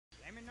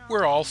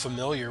We're all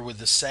familiar with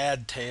the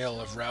sad tale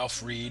of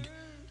Ralph Reed,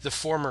 the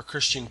former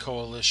Christian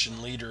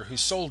Coalition leader who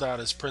sold out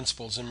his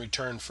principles in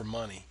return for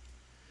money.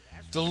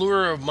 The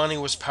lure of money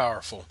was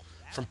powerful,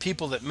 from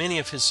people that many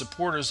of his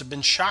supporters have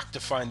been shocked to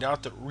find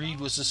out that Reed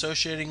was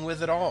associating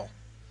with at all.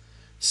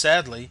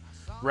 Sadly,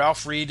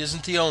 Ralph Reed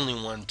isn't the only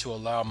one to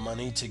allow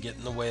money to get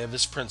in the way of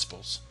his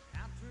principles.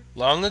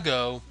 Long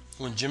ago,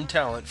 when Jim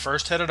Talent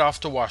first headed off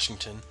to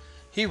Washington,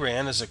 he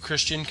ran as a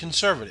Christian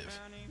conservative.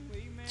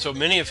 So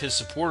many of his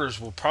supporters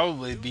will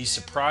probably be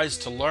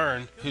surprised to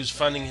learn who's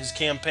funding his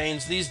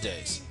campaigns these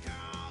days.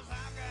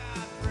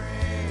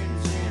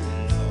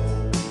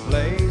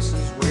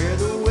 Places where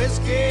the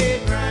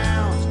whiskey